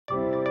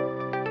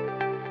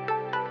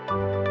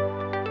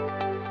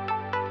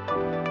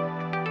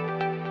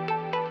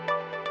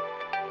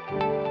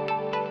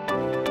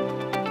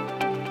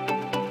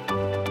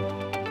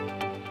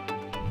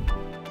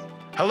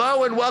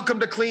Hello and welcome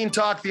to Clean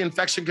Talk, the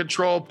infection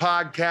control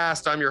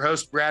podcast. I'm your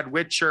host, Brad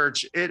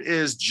Whitchurch. It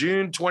is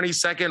June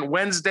 22nd,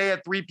 Wednesday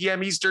at 3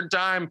 p.m. Eastern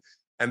time.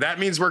 And that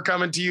means we're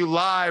coming to you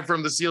live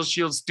from the Seal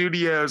Shield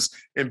Studios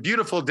in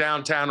beautiful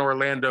downtown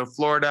Orlando,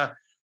 Florida.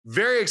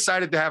 Very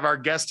excited to have our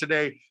guest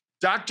today.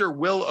 Dr.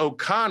 Will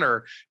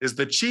O'Connor is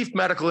the Chief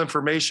Medical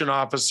Information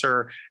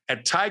Officer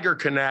at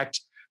TigerConnect.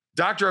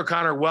 Dr.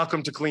 O'Connor,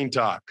 welcome to Clean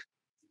Talk.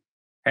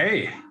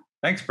 Hey,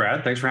 thanks,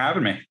 Brad. Thanks for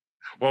having me.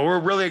 Well,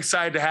 we're really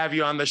excited to have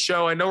you on the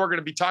show. I know we're going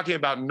to be talking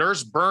about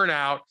nurse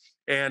burnout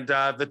and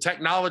the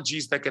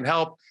technologies that can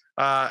help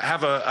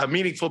have a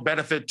meaningful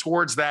benefit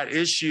towards that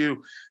issue.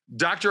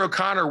 Dr.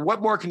 O'Connor,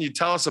 what more can you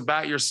tell us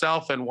about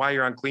yourself and why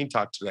you're on Clean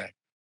Talk today?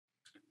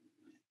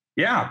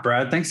 Yeah,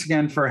 Brad, thanks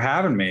again for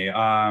having me.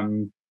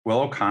 Will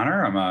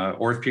O'Connor. I'm an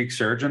orthopedic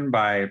surgeon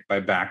by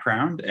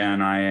background,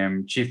 and I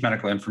am Chief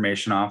Medical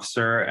Information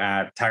Officer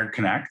at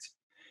TigerConnect.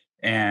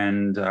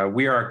 And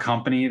we are a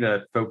company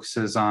that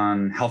focuses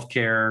on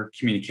healthcare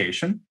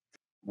communication.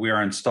 We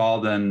are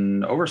installed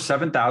in over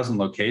 7,000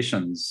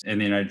 locations in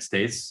the United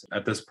States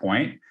at this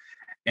point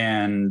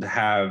and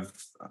have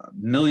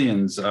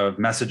millions of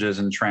messages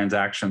and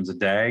transactions a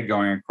day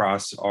going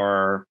across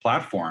our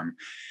platform.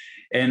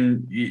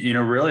 And,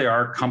 really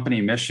our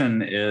company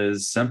mission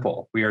is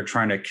simple. We are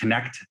trying to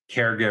connect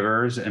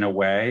caregivers in a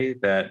way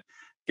that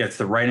gets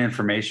the right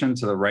information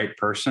to the right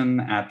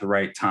person at the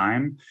right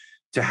time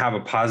to have a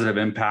positive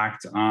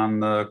impact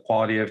on the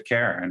quality of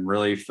care, and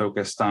really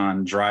focused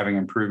on driving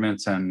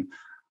improvements in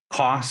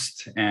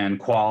cost and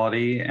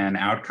quality and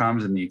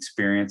outcomes in the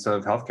experience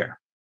of healthcare.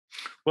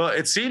 Well,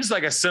 it seems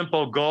like a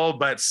simple goal,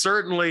 but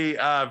certainly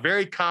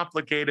very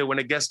complicated when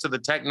it gets to the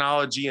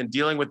technology and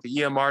dealing with the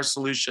EMR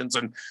solutions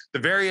and the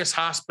various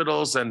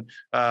hospitals and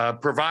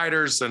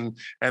providers and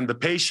the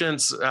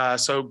patients.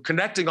 So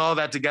connecting all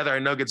that together, I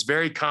know gets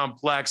very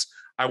complex.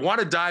 I want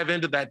to dive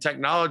into that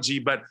technology,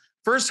 but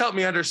first help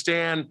me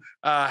understand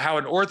how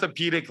an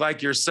orthopedic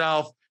like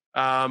yourself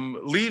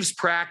leaves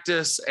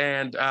practice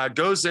and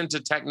goes into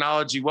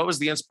technology. What was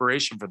the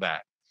inspiration for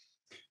that?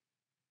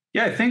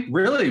 Yeah, I think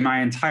really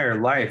my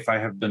entire life I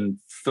have been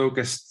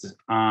focused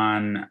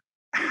on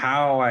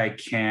how I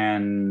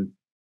can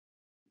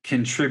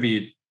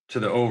contribute to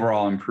the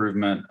overall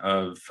improvement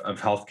of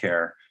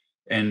healthcare.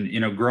 And,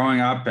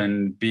 growing up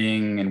and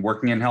being and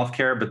working in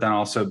healthcare, but then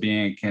also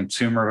being a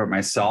consumer of it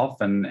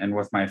myself and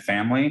with my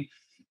family,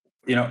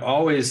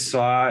 always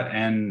saw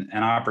an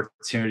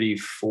opportunity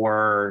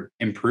for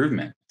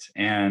improvement,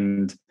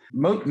 and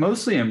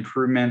mostly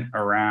improvement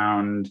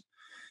around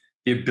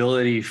the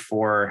ability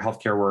for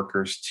healthcare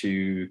workers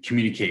to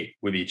communicate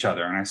with each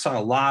other. And I saw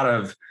a lot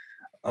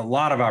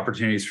of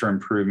opportunities for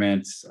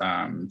improvement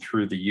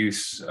through the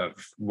use of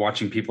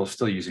watching people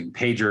still using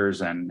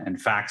pagers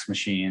and fax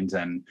machines,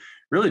 and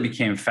really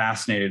became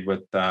fascinated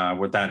with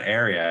that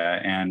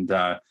area, and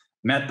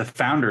met the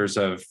founders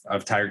of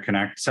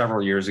TigerConnect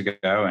several years ago,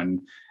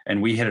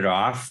 and we hit it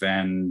off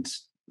and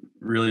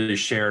really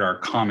shared our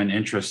common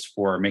interest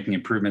for making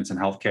improvements in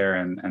healthcare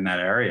and that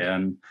area.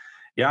 And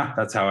yeah,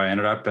 that's how I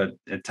ended up at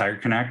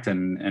TigerConnect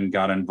and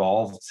got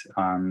involved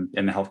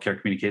in the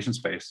healthcare communication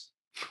space.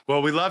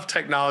 Well, we love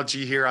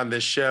technology here on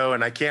this show,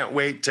 and I can't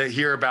wait to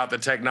hear about the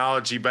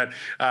technology. But,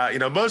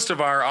 most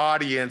of our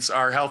audience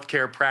are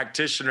healthcare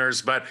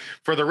practitioners. But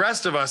for the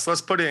rest of us,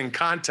 let's put it in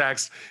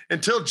context.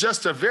 Until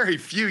just a very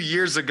few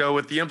years ago,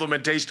 with the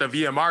implementation of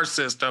EMR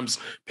systems,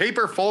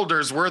 paper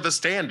folders were the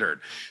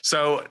standard.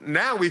 So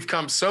now we've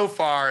come so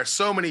far,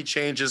 so many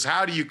changes.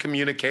 How do you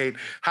communicate?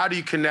 How do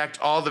you connect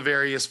all the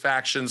various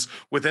factions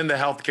within the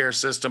healthcare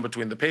system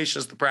between the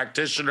patients, the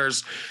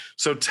practitioners?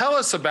 So tell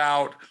us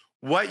about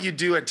what you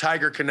do at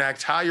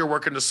TigerConnect, how you're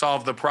working to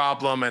solve the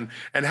problem,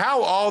 and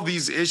how all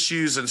these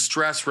issues and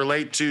stress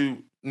relate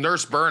to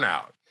nurse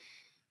burnout.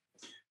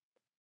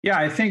 Yeah,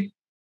 I think,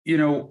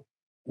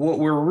 what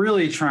we're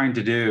really trying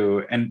to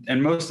do,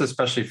 and most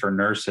especially for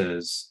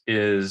nurses,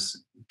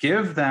 is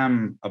give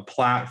them a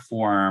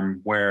platform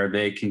where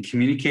they can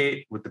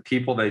communicate with the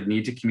people they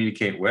need to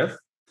communicate with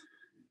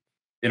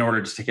in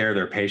order to take care of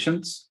their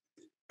patients,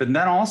 but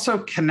then also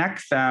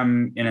connect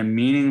them in a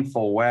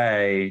meaningful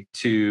way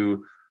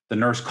to the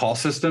nurse call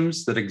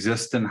systems that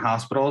exist in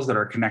hospitals that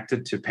are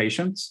connected to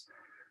patients,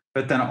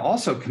 but then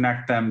also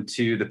connect them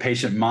to the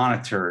patient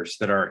monitors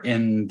that are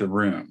in the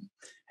room.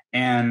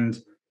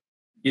 And,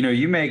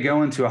 you may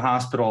go into a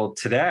hospital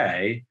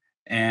today,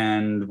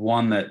 and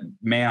one that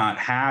may not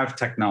have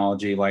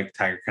technology like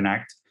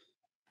TigerConnect,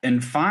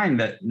 and find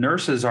that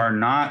nurses are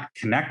not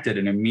connected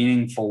in a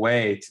meaningful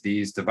way to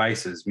these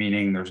devices,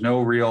 meaning there's no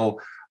real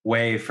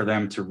way for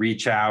them to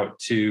reach out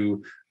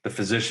to the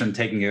physician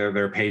taking care of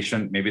their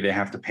patient. Maybe they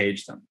have to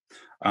page them.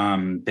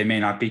 They may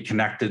not be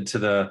connected to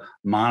the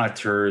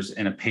monitors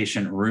in a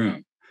patient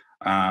room.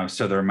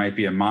 So there might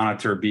be a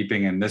monitor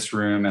beeping in this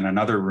room and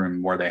another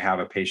room where they have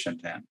a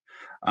patient in.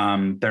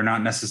 They're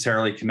not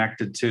necessarily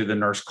connected to the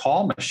nurse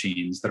call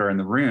machines that are in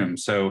the room.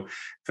 So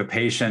if a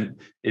patient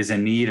is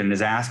in need and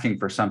is asking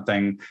for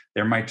something,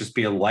 there might just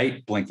be a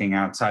light blinking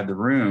outside the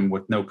room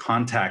with no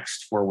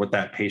context for what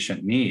that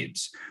patient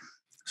needs.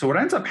 So what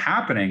ends up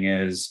happening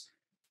is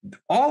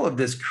all of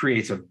this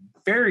creates a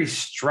very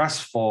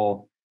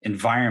stressful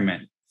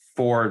environment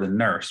for the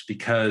nurse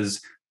because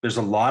there's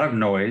a lot of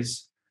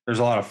noise, there's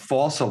a lot of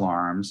false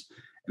alarms,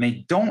 and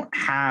they don't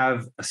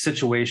have a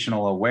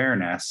situational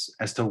awareness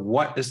as to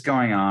what is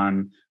going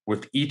on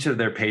with each of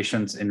their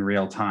patients in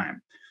real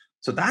time.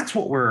 So that's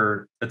what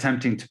we're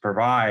attempting to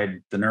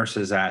provide the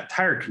nurses at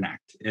TigerConnect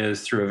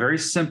is through a very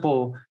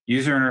simple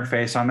user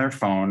interface on their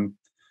phone,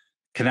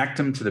 connect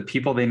them to the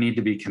people they need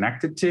to be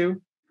connected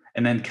to,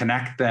 and then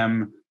connect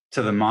them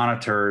to the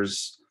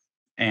monitors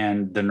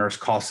and the nurse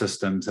call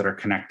systems that are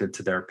connected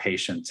to their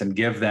patients and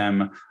give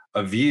them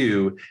a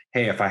view.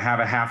 Hey, if I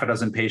have a half a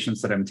dozen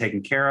patients that I'm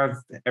taking care of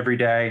every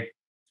day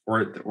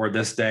or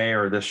this day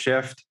or this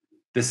shift,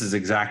 this is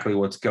exactly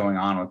what's going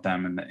on with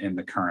them in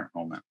the current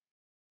moment.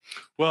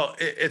 Well,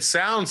 it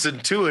sounds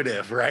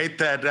intuitive, right?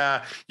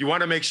 That you want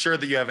to make sure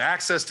that you have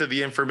access to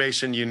the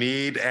information you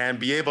need and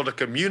be able to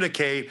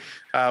communicate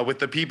with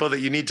the people that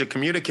you need to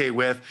communicate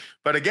with.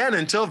 But again,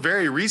 until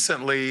very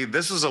recently,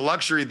 this was a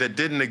luxury that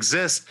didn't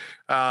exist.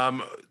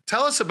 Tell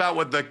us about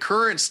what the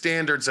current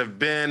standards have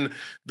been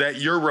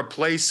that you're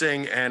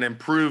replacing and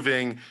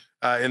improving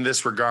in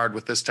this regard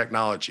with this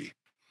technology.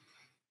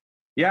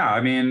 Yeah,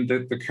 I mean,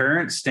 the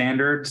current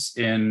standards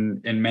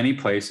in many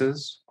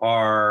places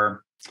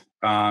are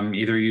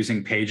either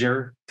using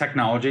pager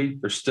technology.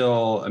 There's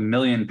still a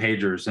million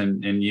pagers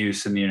in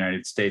use in the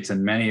United States,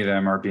 and many of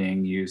them are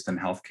being used in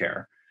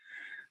healthcare.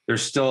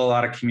 There's still a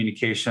lot of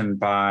communication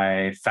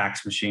by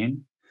fax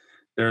machine.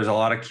 There's a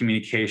lot of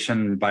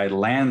communication by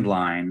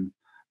landline.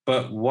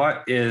 But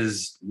what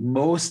is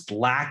most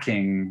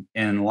lacking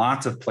in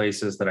lots of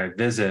places that I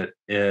visit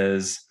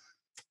is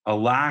a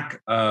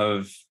lack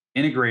of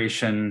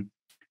integration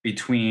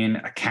between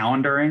a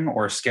calendaring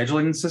or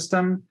scheduling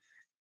system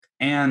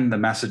and the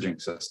messaging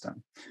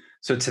system.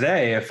 So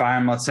today, if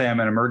let's say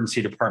I'm an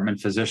emergency department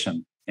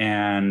physician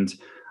and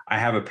I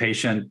have a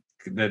patient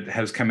that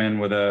has come in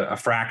with a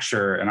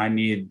fracture and I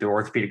need the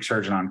orthopedic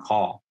surgeon on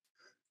call.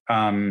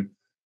 In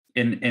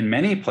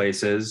many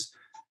places,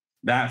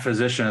 that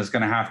physician is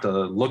going to have to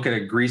look at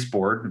a grease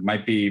board. It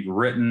might be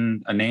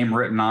a name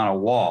written on a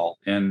wall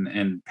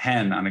in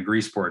pen on a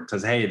grease board. It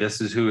says, hey,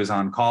 this is who is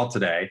on call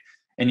today.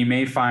 And you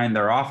may find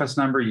their office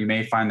number, you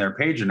may find their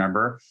pager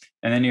number,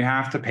 and then you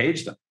have to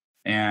page them.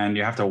 And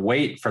you have to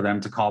wait for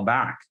them to call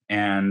back.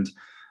 And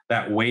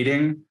that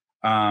waiting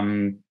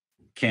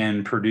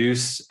can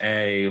produce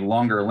a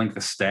longer length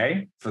of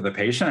stay for the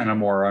patient and a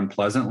more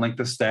unpleasant length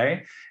of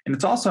stay. And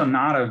it's also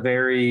not a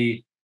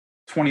very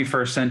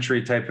 21st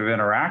century type of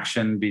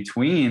interaction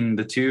between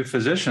the two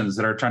physicians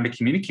that are trying to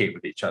communicate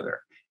with each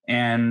other.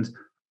 And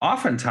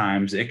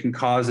oftentimes it can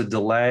cause a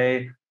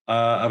delay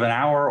of an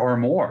hour or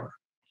more,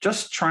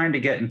 just trying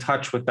to get in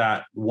touch with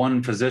that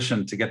one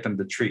physician to get them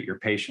to treat your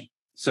patient.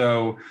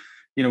 So,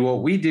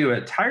 what we do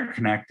at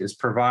TigerConnect is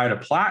provide a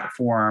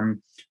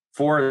platform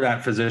for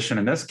that physician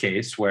in this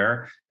case,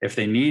 where if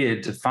they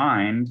needed to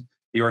find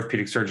the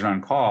orthopedic surgeon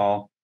on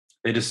call,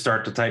 they just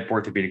start to type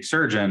orthopedic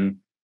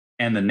surgeon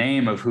and the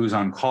name of who's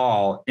on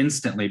call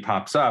instantly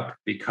pops up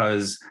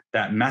because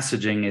that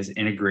messaging is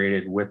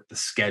integrated with the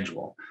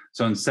schedule.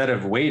 So instead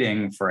of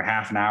waiting for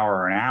half an hour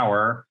or an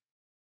hour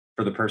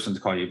for the person to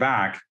call you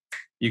back,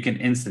 you can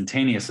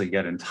instantaneously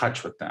get in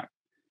touch with them.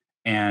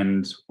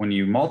 And when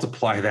you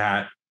multiply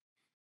that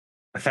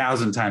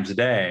 1,000 times a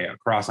day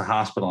across a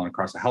hospital and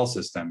across a health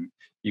system,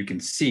 you can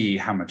see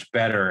how much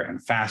better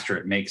and faster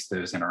it makes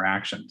those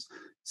interactions.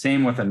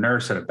 Same with a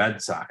nurse at a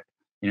bedside,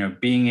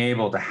 being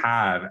able to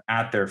have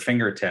at their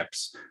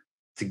fingertips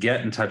to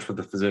get in touch with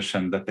the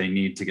physician that they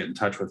need to get in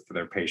touch with for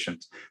their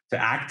patient, to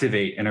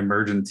activate an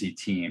emergency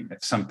team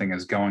if something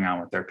is going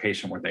on with their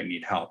patient where they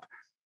need help.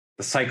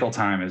 The cycle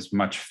time is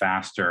much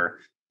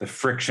faster. The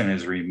friction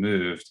is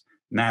removed.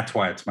 And that's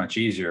why it's much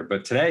easier.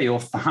 But today you'll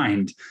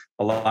find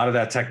a lot of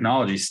that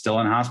technology still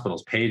in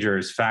hospitals,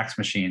 pagers, fax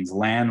machines,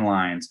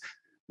 landlines,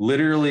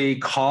 literally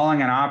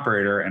calling an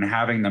operator and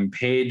having them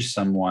page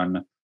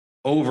someone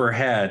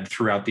overhead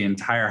throughout the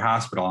entire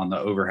hospital on the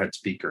overhead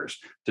speakers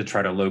to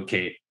try to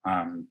locate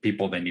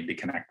people they need to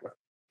connect with.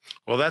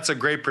 Well, that's a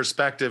great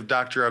perspective,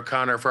 Dr.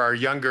 O'Connor. For our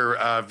younger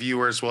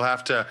viewers, we'll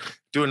have to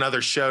do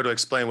another show to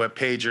explain what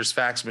pagers,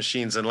 fax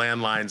machines, and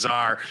landlines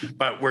are.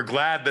 But we're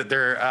glad that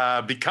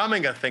they're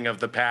becoming a thing of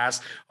the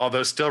past,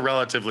 although still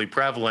relatively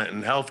prevalent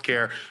in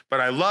healthcare.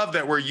 But I love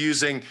that we're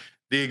using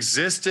the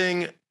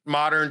existing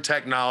modern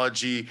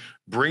technology,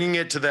 bringing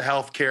it to the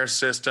healthcare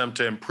system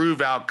to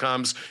improve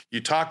outcomes.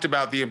 You talked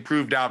about the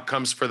improved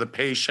outcomes for the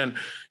patient.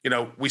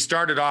 We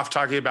started off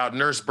talking about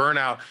nurse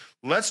burnout.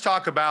 Let's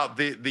talk about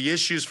the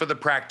issues for the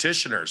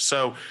practitioners.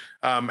 So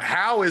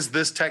how is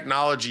this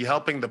technology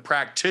helping the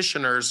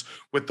practitioners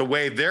with the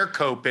way they're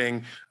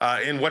coping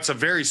in what's a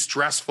very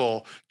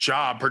stressful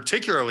job,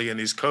 particularly in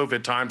these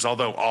COVID times,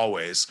 although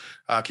always?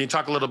 Can you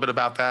talk a little bit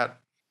about that?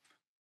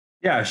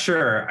 Yeah,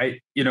 sure.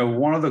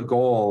 One of the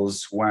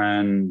goals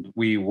when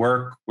we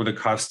work with a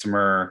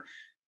customer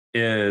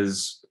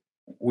is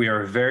we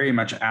are very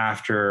much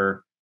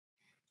after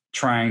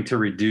trying to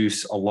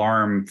reduce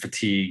alarm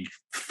fatigue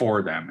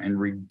for them and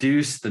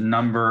reduce the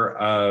number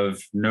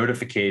of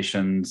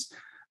notifications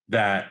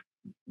that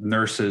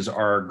nurses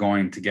are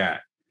going to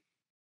get.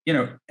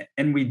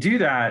 And we do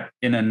that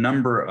in a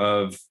number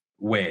of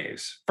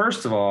ways.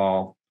 First of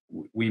all,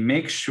 we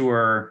make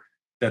sure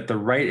that the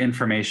right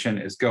information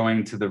is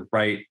going to the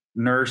right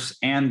nurse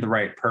and the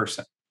right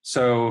person.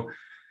 So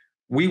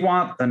we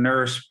want the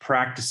nurse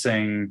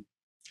practicing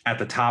at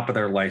the top of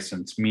their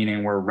license,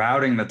 meaning we're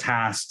routing the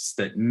tasks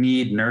that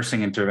need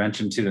nursing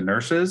intervention to the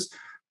nurses,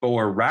 but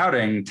we're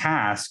routing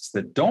tasks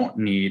that don't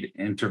need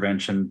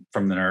intervention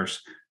from the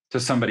nurse to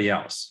somebody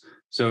else.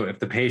 So if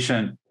the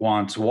patient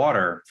wants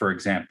water, for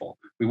example,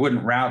 we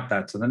wouldn't route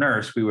that to the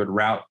nurse, we would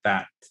route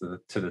that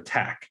to the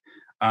tech.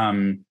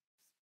 In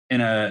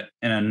a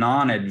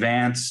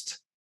non-advanced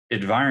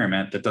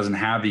environment that doesn't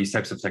have these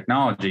types of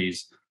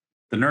technologies,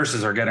 the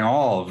nurses are getting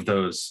all of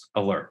those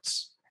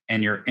alerts,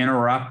 and you're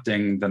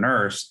interrupting the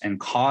nurse and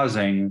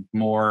causing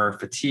more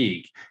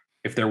fatigue.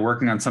 If they're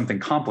working on something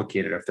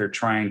complicated, if they're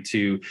trying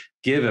to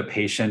give a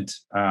patient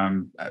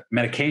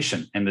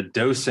medication and the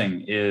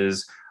dosing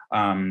is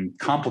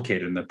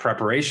complicated and the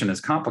preparation is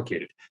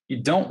complicated,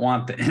 you don't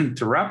want to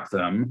interrupt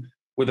them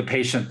with a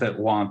patient that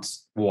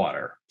wants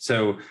water.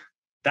 So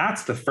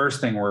that's the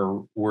first thing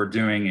we're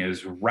doing,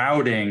 is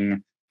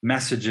routing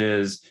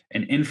messages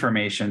and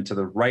information to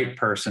the right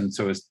person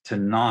so as to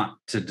not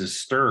to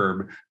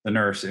disturb the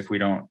nurse if we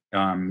don't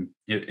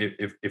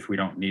if we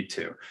don't need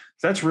to.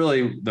 So that's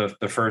really the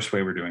first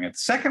way we're doing it. The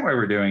second way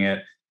we're doing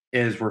it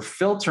is we're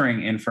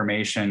filtering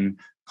information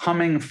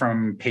coming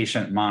from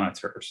patient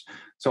monitors.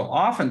 So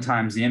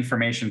oftentimes the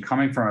information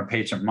coming from a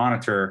patient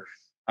monitor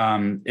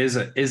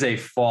is a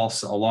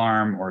false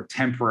alarm or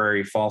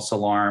temporary false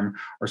alarm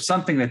or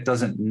something that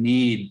doesn't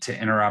need to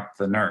interrupt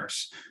the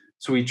nurse.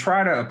 So we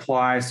try to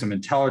apply some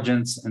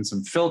intelligence and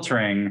some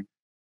filtering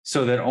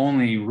so that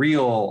only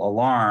real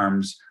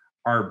alarms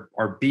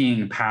are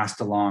being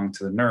passed along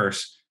to the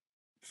nurse,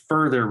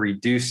 further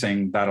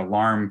reducing that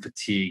alarm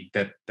fatigue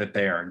that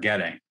they are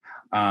getting.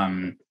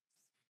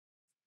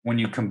 When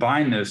you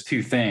combine those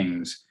two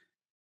things,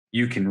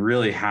 you can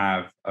really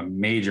have a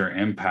major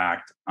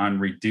impact on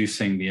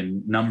reducing the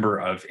number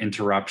of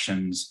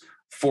interruptions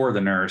for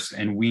the nurse.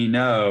 And we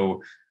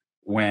know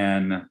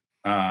when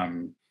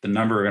the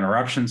number of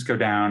interruptions go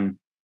down,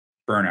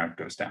 burnout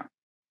goes down.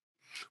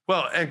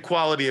 Well, and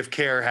quality of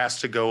care has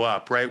to go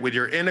up, right? When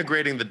you're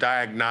integrating the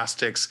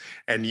diagnostics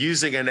and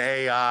using an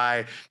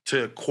AI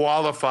to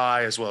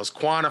qualify as well as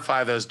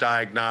quantify those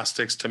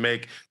diagnostics to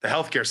make the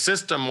healthcare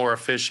system more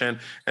efficient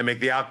and make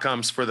the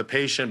outcomes for the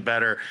patient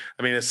better.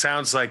 I mean, it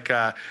sounds like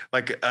a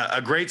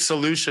great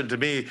solution to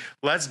me.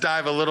 Let's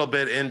dive a little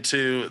bit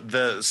into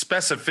the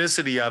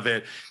specificity of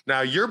it.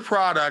 Now, your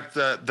product,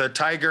 the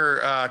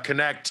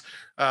TigerConnect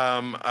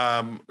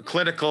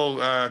clinical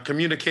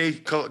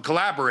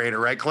collaborator,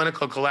 right?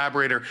 Clinical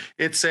collaborator.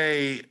 It's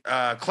a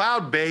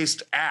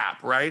cloud-based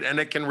app, right? And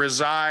it can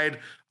reside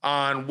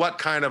on what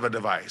kind of a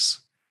device?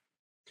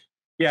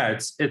 Yeah,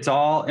 it's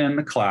all in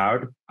the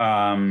cloud,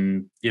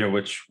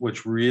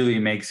 which really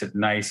makes it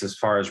nice as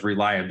far as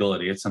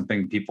reliability. It's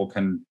something people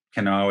can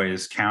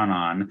always count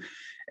on.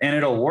 And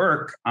it'll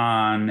work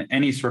on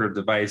any sort of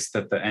device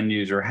that the end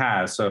user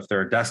has. So if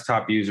they're a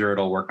desktop user,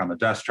 it'll work on the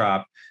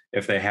desktop.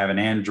 If they have an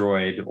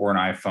Android or an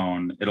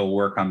iPhone, it'll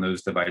work on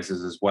those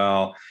devices as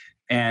well.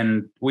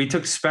 And we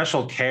took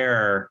special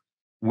care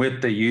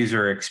with the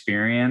user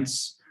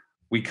experience.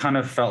 We kind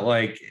of felt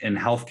like in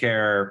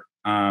healthcare,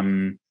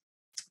 some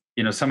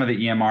of the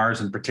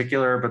EMRs in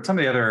particular, but some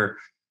of the other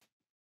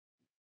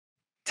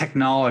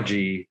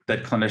technology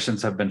that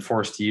clinicians have been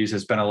forced to use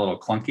has been a little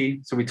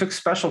clunky. So we took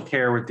special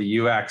care with the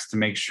UX to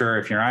make sure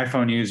if you're an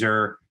iPhone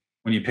user,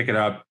 when you pick it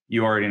up,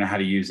 you already know how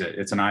to use it.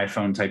 It's an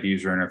iPhone type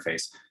user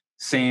interface.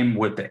 Same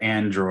with the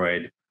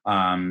Android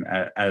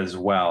as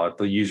well.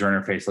 The user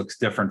interface looks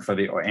different for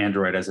the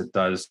Android as it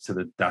does to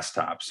the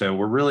desktop. So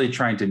we're really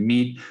trying to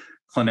meet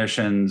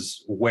clinicians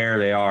where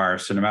they are.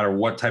 So no matter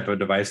what type of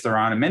device they're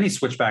on, and many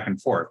switch back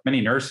and forth.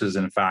 Many nurses,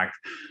 in fact,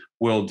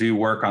 will do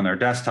work on their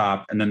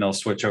desktop and then they'll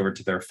switch over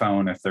to their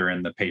phone if they're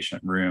in the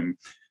patient room,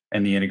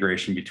 and the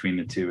integration between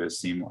the two is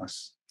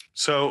seamless.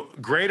 So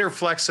greater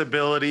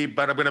flexibility,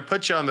 but I'm going to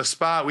put you on the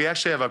spot. We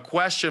actually have a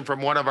question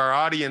from one of our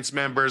audience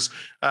members.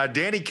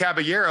 Danny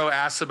Caballero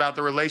asks about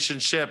the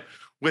relationship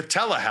with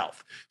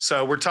telehealth.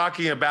 So we're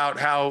talking about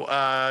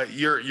how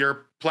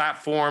your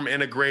platform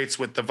integrates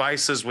with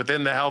devices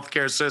within the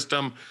healthcare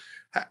system.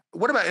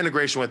 What about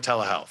integration with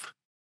telehealth?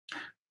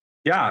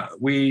 Yeah,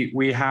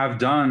 we have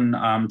done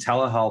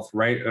telehealth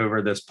right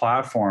over this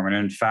platform. And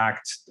in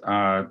fact,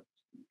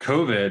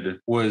 COVID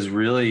was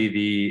really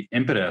the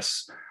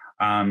impetus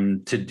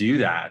to do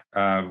that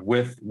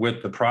with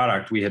the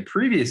product. We had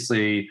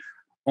previously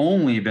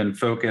only been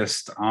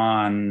focused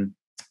on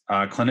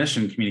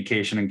clinician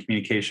communication and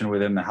communication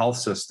within the health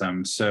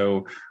system.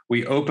 So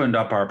we opened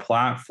up our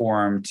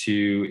platform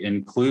to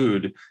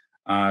include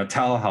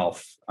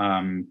telehealth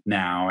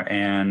now,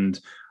 and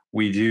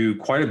we do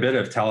quite a bit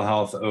of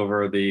telehealth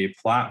over the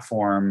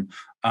platform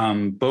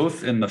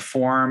both in the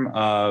form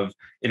of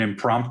an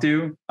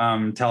impromptu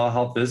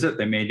telehealth visit.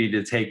 They may need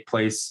to take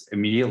place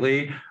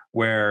immediately,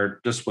 where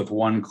just with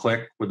one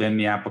click within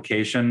the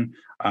application,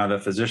 the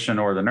physician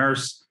or the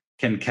nurse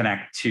can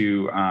connect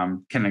to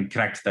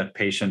that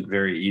patient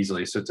very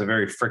easily. So it's a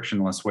very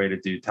frictionless way to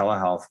do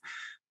telehealth.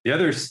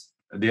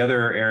 The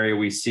other area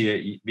we see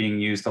it being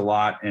used a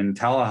lot in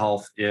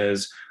telehealth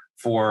is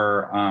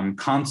for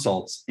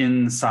consults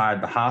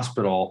inside the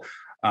hospital,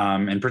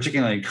 and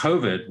particularly in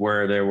COVID,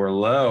 where they were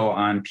low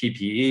on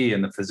PPE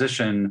and the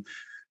physician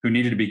who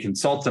needed to be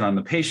consulted on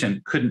the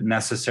patient couldn't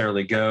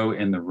necessarily go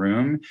in the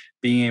room.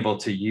 Being able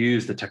to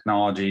use the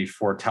technology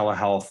for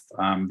telehealth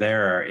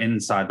there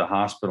inside the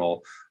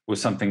hospital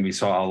was something we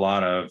saw a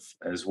lot of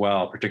as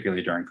well,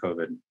 particularly during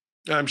COVID.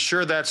 I'm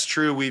sure that's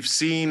true. We've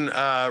seen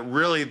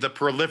really the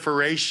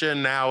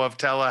proliferation now of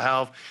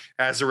telehealth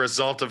as a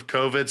result of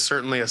COVID,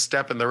 certainly a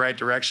step in the right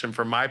direction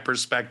from my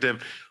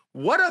perspective.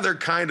 What other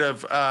kind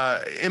of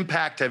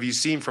impact have you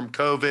seen from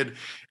COVID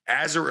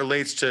as it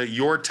relates to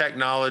your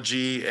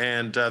technology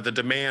and the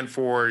demand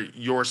for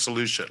your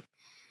solution?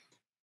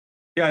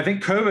 Yeah, I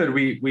think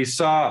COVID, we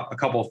saw a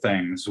couple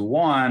things.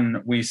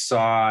 One, we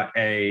saw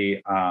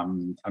a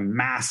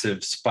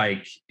massive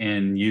spike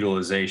in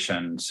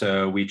utilization.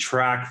 So we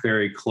track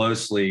very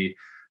closely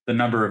the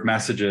number of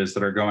messages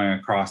that are going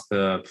across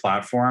the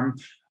platform.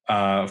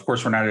 Of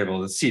course, we're not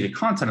able to see the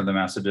content of the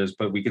messages,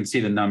 but we can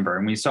see the number.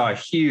 And we saw a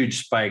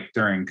huge spike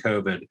during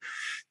COVID.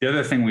 The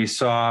other thing we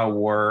saw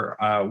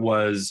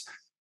was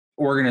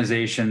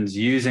organizations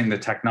using the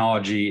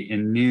technology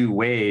in new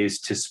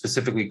ways to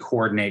specifically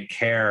coordinate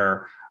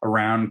care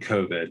around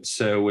COVID.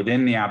 So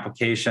within the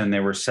application, they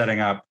were setting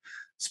up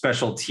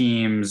special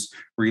teams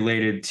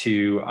related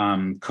to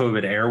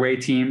COVID airway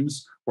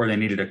teams, where they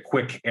needed a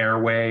quick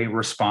airway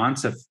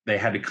response if they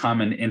had to come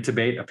and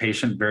intubate a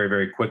patient very,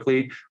 very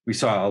quickly. We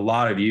saw a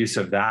lot of use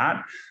of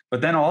that.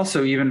 But then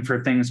also even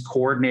for things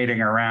coordinating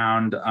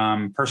around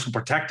personal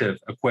protective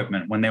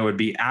equipment, when they would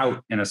be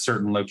out in a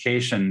certain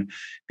location,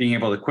 being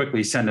able to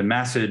quickly send a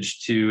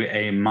message to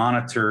a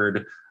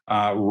monitored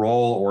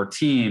role or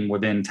team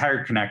within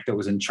TigerConnect that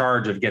was in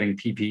charge of getting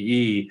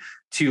PPE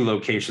to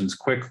locations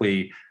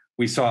quickly.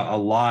 We saw a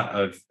lot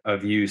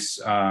of use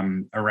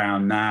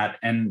around that.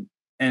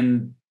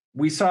 And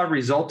we saw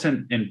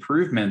resultant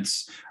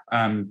improvements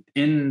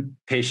in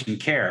patient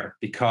care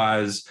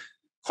because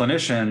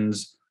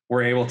clinicians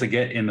were able to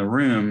get in the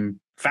room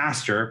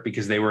faster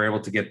because they were able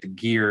to get the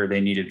gear they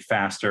needed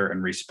faster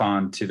and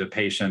respond to the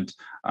patient,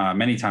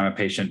 many times a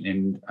patient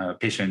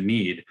in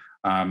need,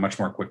 much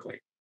more quickly.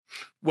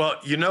 Well,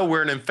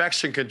 we're an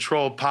infection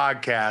control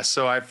podcast,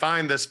 so I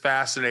find this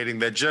fascinating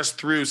that just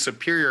through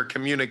superior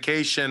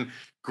communication,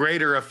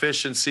 greater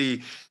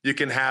efficiency, you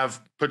can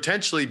have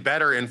potentially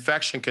better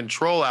infection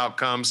control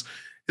outcomes.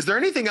 Is there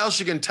anything else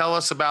you can tell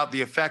us about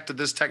the effect of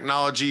this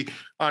technology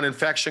on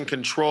infection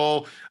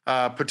control,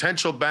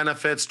 potential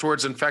benefits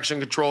towards infection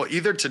control,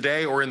 either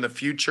today or in the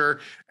future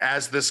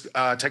as this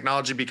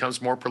technology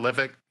becomes more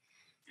prolific?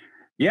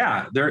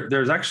 Yeah,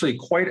 there's actually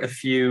quite a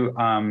few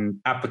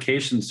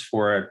applications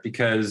for it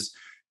because,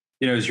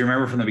 as you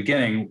remember from the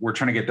beginning, we're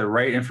trying to get the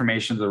right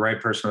information to the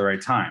right person at the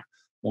right time.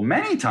 Well,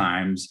 many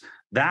times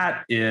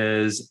that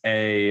is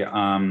a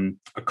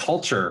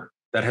culture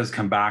that has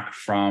come back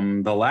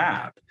from the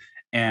lab.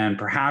 And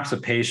perhaps a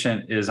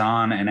patient is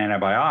on an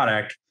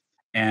antibiotic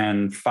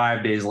and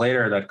 5 days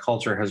later, that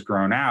culture has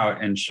grown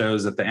out and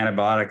shows that the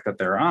antibiotic that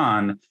they're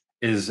on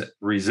is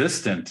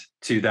resistant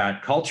to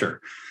that culture.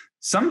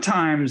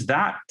 Sometimes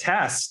that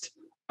test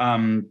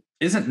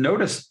isn't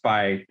noticed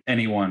by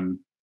anyone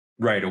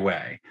right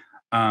away.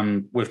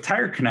 With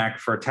TigerConnect,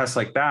 for a test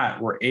like that,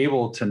 we're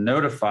able to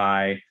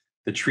notify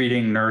the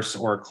treating nurse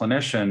or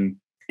clinician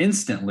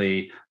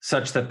instantly,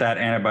 such that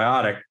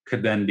antibiotic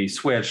could then be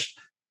switched,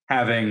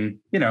 having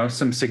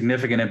some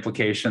significant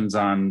implications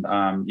on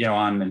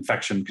on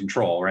infection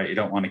control. Right, you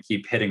don't want to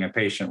keep hitting a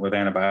patient with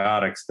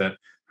antibiotics that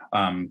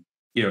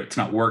it's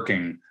not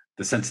working.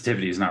 The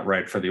sensitivity is not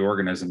right for the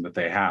organism that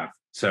they have.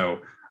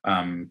 So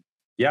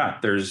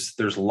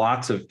there's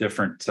lots of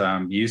different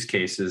use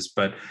cases,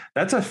 but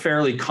that's a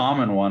fairly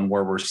common one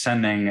where we're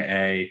sending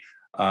a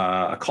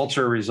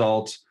culture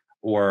result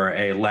or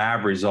a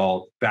lab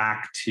result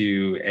back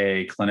to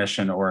a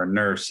clinician or a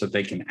nurse so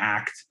they can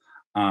act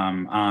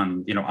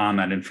on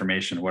that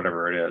information,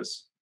 whatever it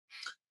is.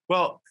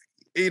 Well,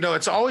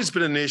 it's always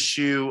been an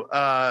issue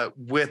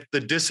with the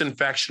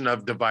disinfection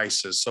of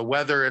devices. So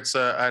whether it's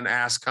an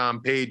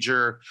ASCOM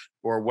pager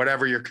or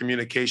whatever your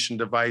communication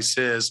device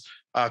is,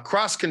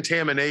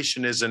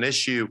 cross-contamination is an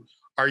issue.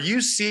 Are you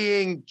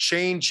seeing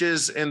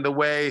changes in the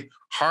way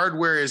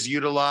hardware is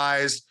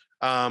utilized,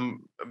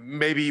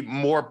 maybe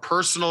more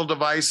personal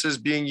devices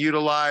being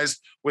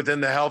utilized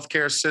within the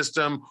healthcare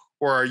system?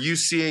 Or are you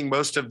seeing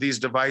most of these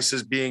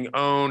devices being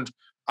owned,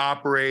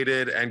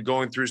 operated, and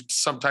going through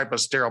some type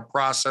of sterile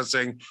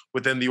processing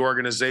within the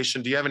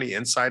organization? Do you have any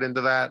insight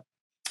into that?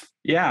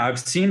 Yeah, I've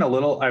seen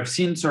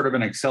sort of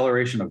an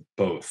acceleration of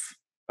both,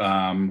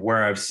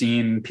 where I've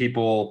seen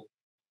people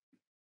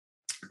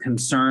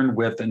concerned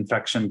with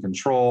infection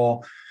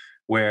control,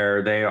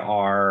 where they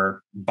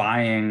are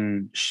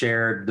buying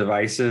shared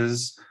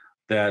devices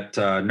that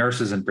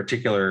nurses in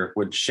particular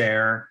would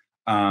share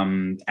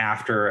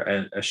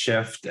after a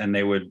shift, and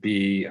they would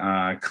be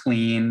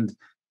cleaned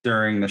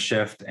during the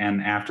shift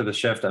and after the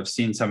shift. I've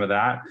seen some of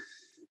that.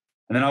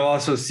 And then I've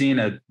also seen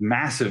a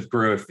massive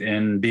growth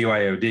in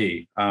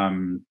BYOD,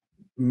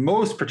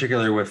 most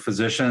particularly with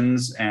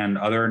physicians and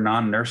other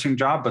non-nursing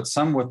jobs, but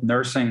some with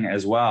nursing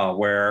as well,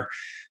 where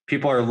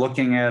people are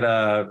looking at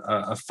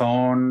a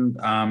phone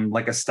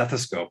like a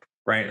stethoscope,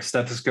 right? A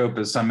stethoscope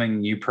is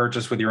something you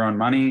purchase with your own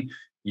money.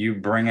 You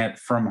bring it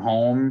from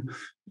home,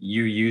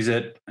 you use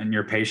it in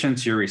your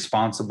patients. You're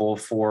responsible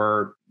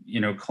for,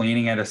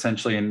 cleaning it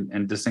essentially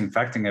and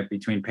disinfecting it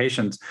between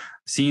patients.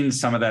 Seen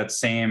some of that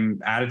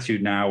same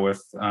attitude now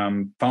with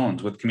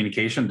phones, with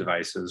communication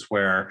devices,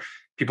 where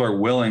people are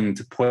willing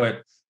to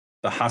put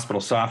the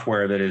hospital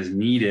software that is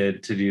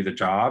needed to do the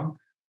job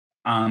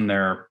on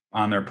their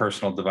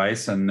personal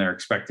device, and they're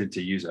expected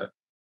to use it.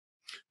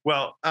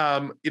 Well,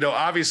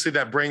 obviously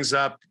that brings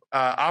up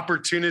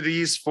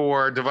opportunities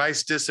for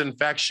device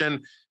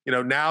disinfection.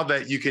 Now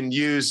that you can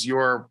use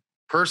your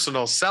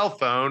personal cell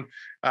phone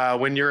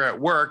when you're at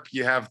work,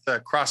 you have the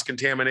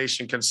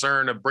cross-contamination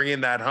concern of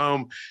bringing that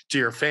home to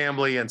your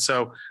family. And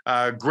so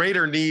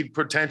greater need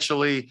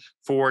potentially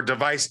for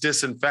device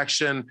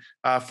disinfection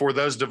for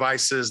those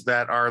devices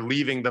that are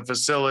leaving the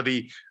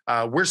facility.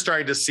 We're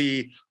starting to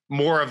see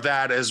more of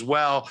that as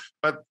well.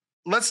 But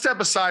let's step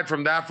aside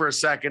from that for a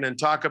second and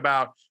talk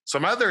about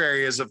some other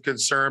areas of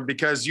concern,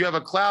 because you have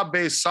a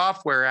cloud-based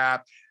software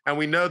app, and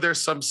we know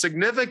there's some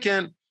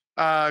significant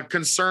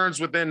concerns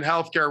within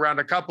healthcare around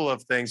a couple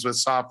of things with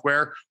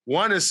software.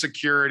 One is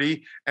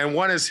security, and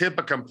one is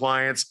HIPAA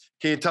compliance.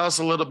 Can you tell us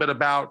a little bit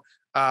about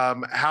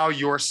how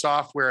your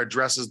software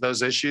addresses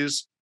those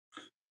issues?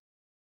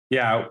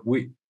 Yeah,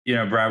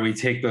 Brad, we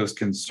take those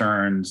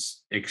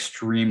concerns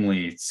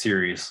extremely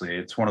seriously.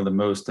 It's one of the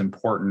most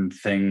important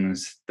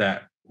things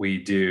that we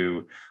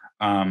do.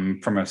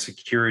 From a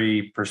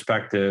security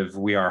perspective,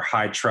 we are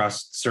high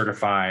trust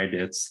certified.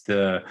 It's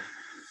the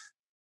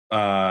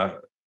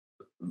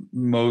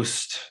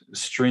most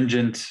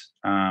stringent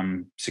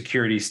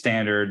security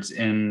standards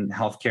in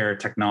healthcare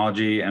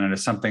technology, and it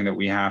is something that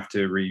we have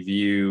to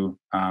review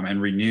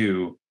and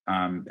renew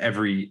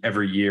every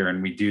year,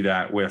 and we do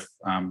that with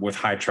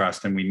high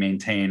trust, and we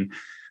maintain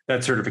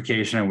that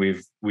certification,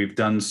 and we've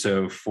done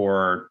so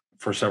for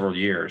several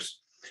years.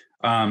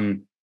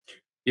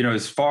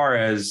 As far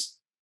as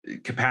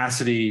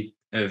capacity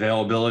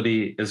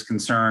availability is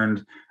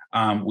concerned,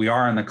 we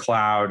are in the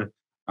cloud.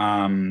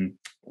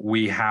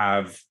 We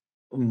have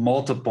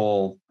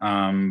multiple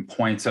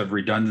points of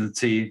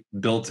redundancy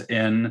built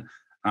in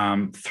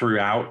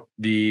throughout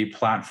the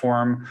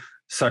platform,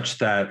 such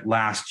that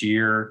last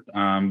year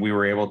we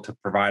were able to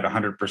provide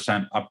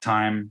 100%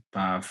 uptime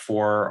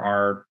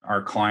for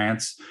our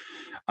clients.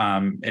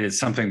 It is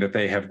something that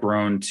they have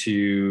grown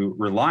to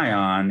rely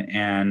on.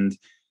 And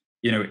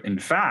in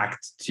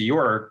fact, to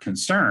your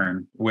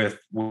concern with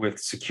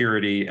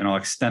security, and I'll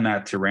extend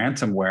that to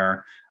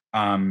ransomware,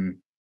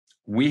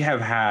 we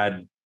have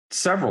had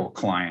several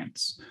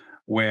clients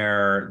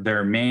where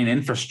their main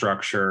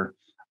infrastructure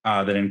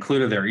that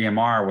included their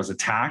EMR was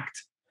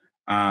attacked,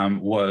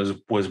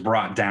 was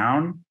brought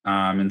down,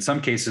 in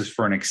some cases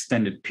for an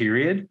extended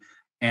period.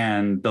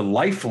 And the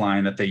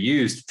lifeline that they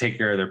used to take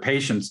care of their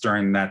patients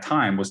during that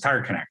time was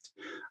TigerConnect.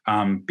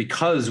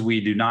 Because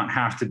we do not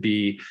have to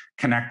be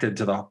connected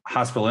to the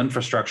hospital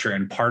infrastructure,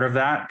 and part of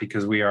that,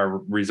 because we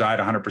reside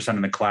 100%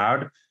 in the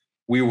cloud,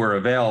 we were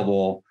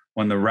available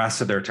when the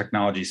rest of their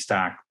technology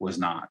stack was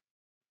not.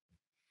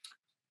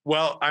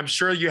 Well, I'm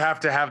sure you have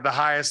to have the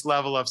highest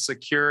level of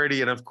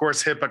security, and of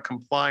course, HIPAA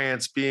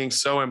compliance being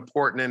so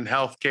important in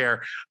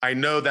healthcare. I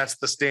know that's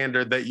the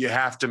standard that you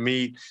have to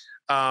meet.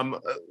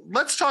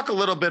 Let's talk a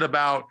little bit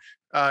about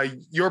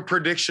your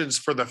predictions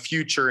for the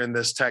future in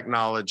this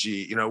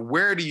technology.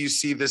 Where do you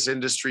see this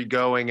industry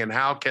going, and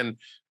how can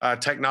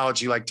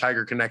technology like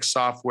TigerConnect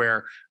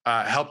software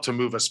help to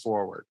move us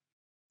forward?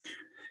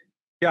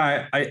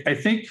 Yeah, I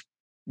think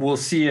we'll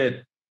see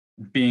it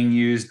being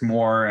used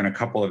more in a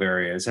couple of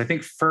areas. I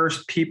think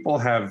first, people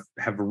have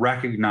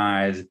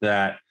recognized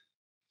that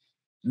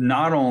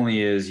not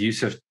only is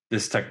use of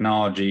this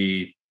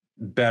technology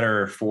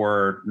better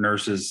for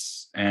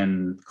nurses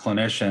and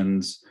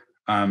clinicians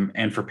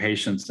and for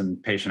patients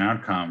and patient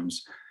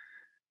outcomes,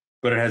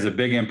 but it has a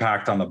big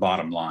impact on the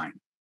bottom line.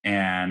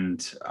 And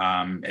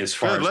as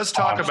far as let's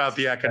talk about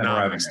the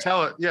economics.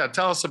 Tell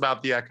us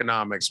about the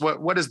economics.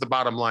 What is the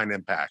bottom line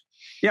impact?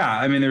 Yeah,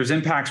 I mean, there's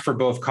impacts for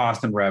both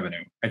cost and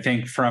revenue. I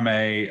think from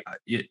a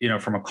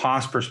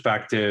cost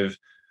perspective,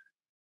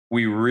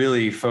 we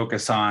really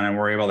focus on, and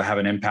we're able to have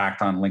an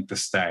impact on length of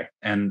stay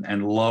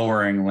and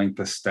lowering length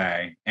of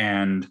stay.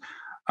 And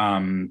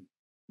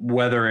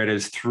whether it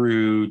is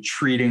through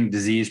treating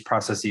disease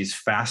processes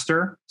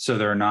faster, so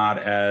they're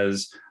not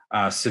as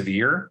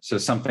severe. So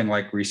something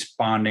like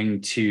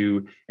responding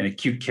to an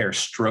acute care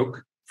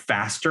stroke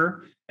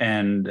faster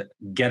and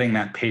getting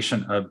that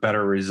patient a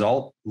better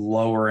result,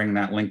 lowering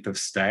that length of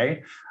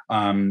stay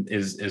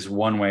is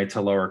one way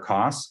to lower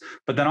costs.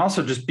 But then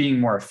also just being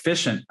more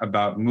efficient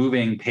about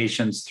moving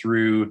patients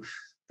through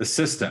the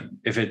system.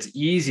 If it's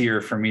easier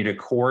for me to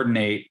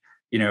coordinate,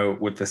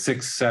 with the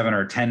 6, 7,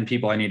 or 10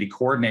 people I need to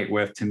coordinate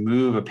with to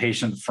move a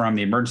patient from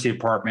the emergency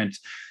department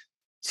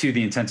to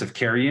the intensive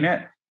care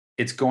unit,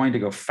 it's going to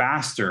go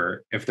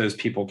faster if those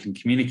people can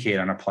communicate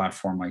on a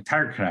platform like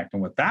TigerConnect.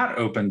 And what that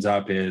opens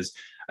up is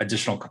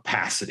additional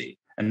capacity.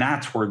 And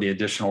that's where the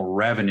additional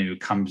revenue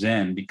comes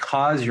in,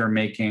 because you're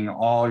making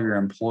all your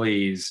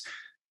employees,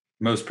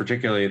 most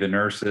particularly the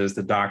nurses,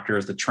 the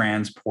doctors, the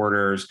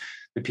transporters,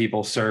 the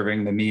people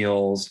serving the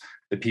meals,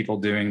 the people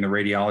doing the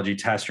radiology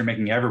tests, you're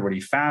making everybody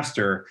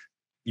faster.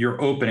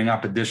 You're opening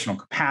up additional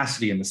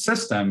capacity in the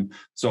system.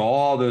 So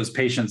all those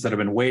patients that have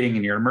been waiting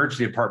in your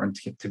emergency department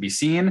to be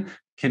seen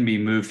can be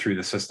moved through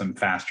the system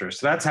faster.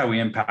 So that's how we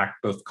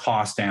impact both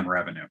cost and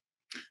revenue.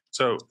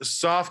 So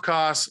soft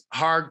costs,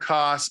 hard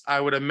costs, I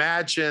would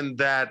imagine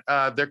that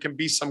there can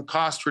be some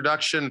cost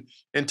reduction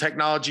in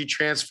technology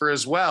transfer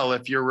as well.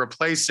 If you're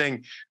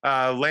replacing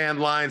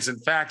landlines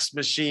and fax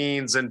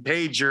machines and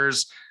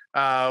pagers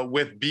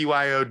with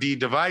BYOD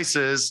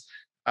devices,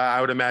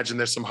 I would imagine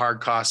there's some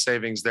hard cost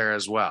savings there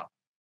as well.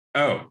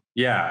 Oh,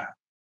 yeah,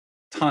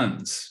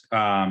 tons.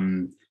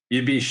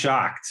 You'd be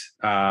shocked.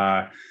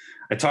 I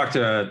talked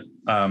to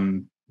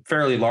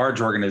fairly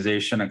large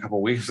organization a couple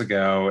of weeks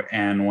ago,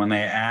 and when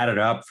they added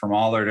up from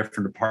all their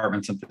different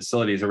departments and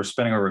facilities, they were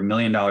spending over $1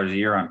 million a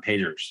year on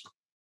pagers.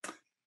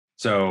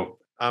 So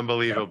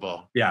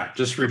unbelievable. Yeah,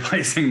 just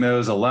replacing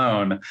those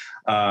alone,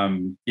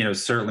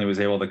 certainly was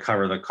able to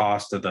cover the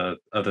cost of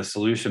the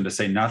solution, to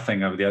say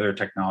nothing of the other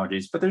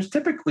technologies. But there's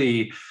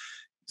typically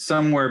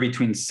somewhere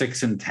between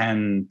 6 and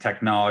 10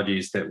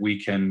 technologies that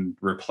we can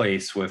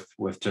replace with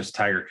just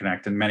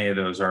TigerConnect, and many of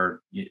those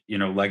are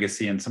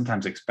legacy and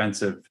sometimes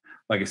expensive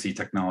legacy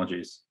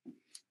technologies.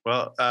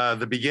 Well,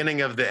 the beginning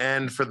of the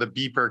end for the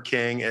Beeper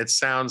King, it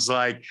sounds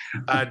like.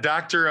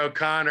 Dr.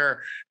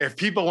 O'Connor, if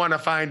people want to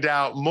find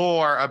out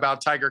more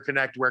about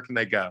TigerConnect, where can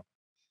they go?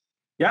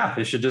 Yeah,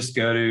 they should just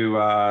go to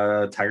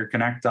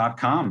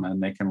TigerConnect.com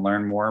and they can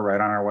learn more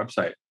right on our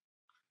website.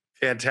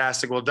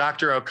 Fantastic. Well,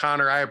 Dr.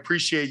 O'Connor, I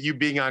appreciate you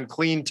being on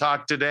Clean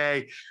Talk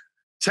today.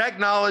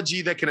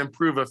 Technology that can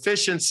improve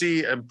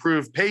efficiency,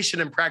 improve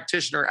patient and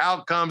practitioner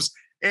outcomes,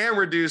 and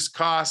reduce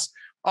costs,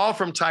 all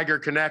from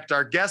TigerConnect.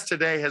 Our guest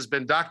today has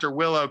been Dr.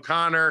 Will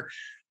O'Connor.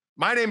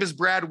 My name is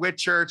Brad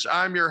Whitchurch.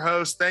 I'm your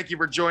host. Thank you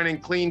for joining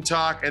Clean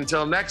Talk.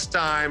 Until next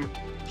time,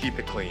 keep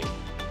it clean.